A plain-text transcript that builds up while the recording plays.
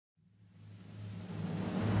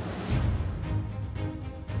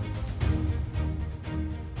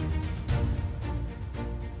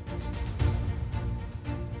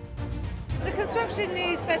Construction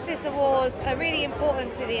News Specialist Awards are really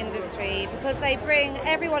important to the industry because they bring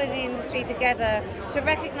everyone in the industry together to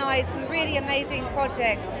recognise some really amazing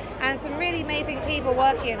projects and some really amazing people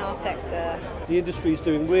working in our sector. The industry is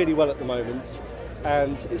doing really well at the moment,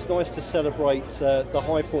 and it's nice to celebrate the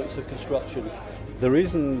high points of construction. The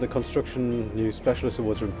reason the Construction News Specialist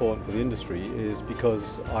Awards are important for the industry is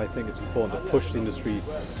because I think it's important to push the industry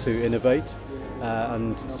to innovate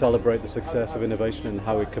and celebrate the success of innovation and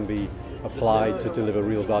how it can be applied to deliver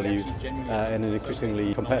real value in an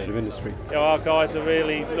increasingly competitive industry. Our guys are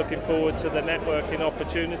really looking forward to the networking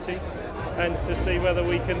opportunity and to see whether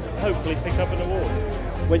we can hopefully pick up an award.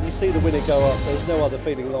 When you see the winner go up, there's no other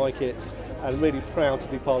feeling like it, and really proud to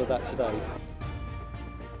be part of that today.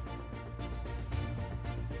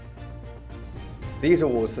 These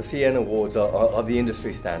awards, the CN Awards, are the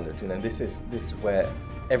industry standard. This is where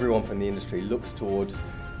everyone from the industry looks towards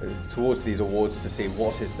these awards to see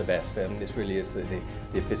what is the best, and this really is the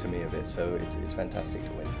epitome of it, so it's fantastic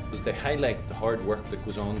to win. They highlight the hard work that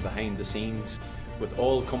goes on behind the scenes with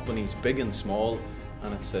all companies, big and small,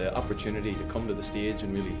 and it's an opportunity to come to the stage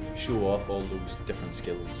and really show off all those different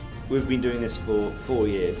skills. We've been doing this for 4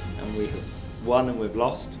 years, and we have won and we've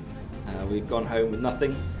lost. We've gone home with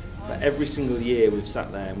nothing, but every single year we've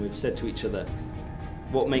sat there and we've said to each other,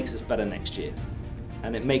 what makes us better next year?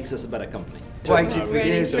 And it makes us a better company. Waited for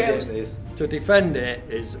years to get this. To defend it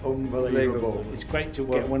is unbelievable. It's great to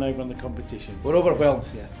get one over on the competition. We're overwhelmed.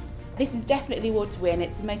 Yeah. This is definitely the award to win.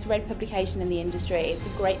 It's the most read publication in the industry. It's a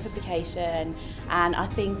great publication, and I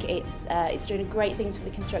think it's doing great things for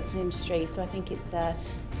the construction industry. So I think it's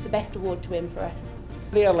the best award to win for us.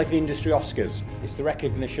 They are like the industry Oscars. It's the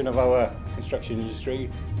recognition of our construction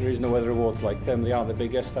industry. There is no other awards like them. They are the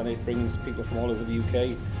biggest, and it brings people from all over the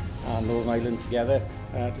UK and Northern Ireland together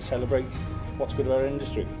to celebrate what's good about our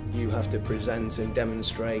industry. You have to present and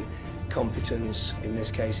demonstrate competence, in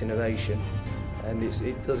this case innovation, and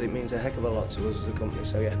it means a heck of a lot to us as a company,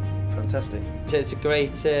 so yeah, fantastic. It's a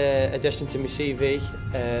great addition to my CV.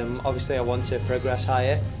 Obviously I want to progress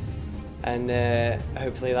higher, and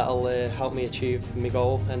hopefully that'll help me achieve my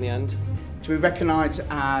goal in the end. To be recognised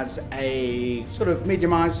as a sort of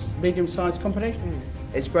medium-sized company,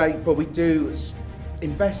 it's great, but we do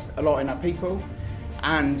invest a lot in our people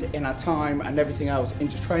and in our time and everything else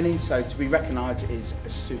into training, so to be recognised is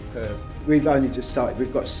superb. We've only just started,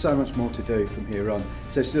 we've got so much more to do from here on.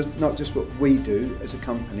 So it's not just what we do as a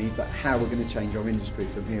company, but how we're going to change our industry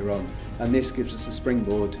from here on. And this gives us a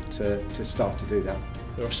springboard to start to do that.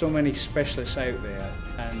 There are so many specialists out there,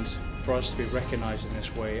 and for us to be recognised in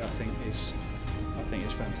this way, I think is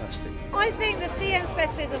fantastic. I think the CN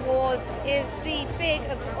Specialist Awards is the big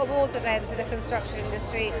awards event for the construction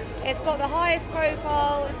industry. It's got the highest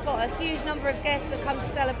profile, it's got a huge number of guests that come to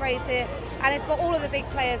celebrate it, and it's got all of the big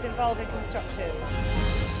players involved in construction.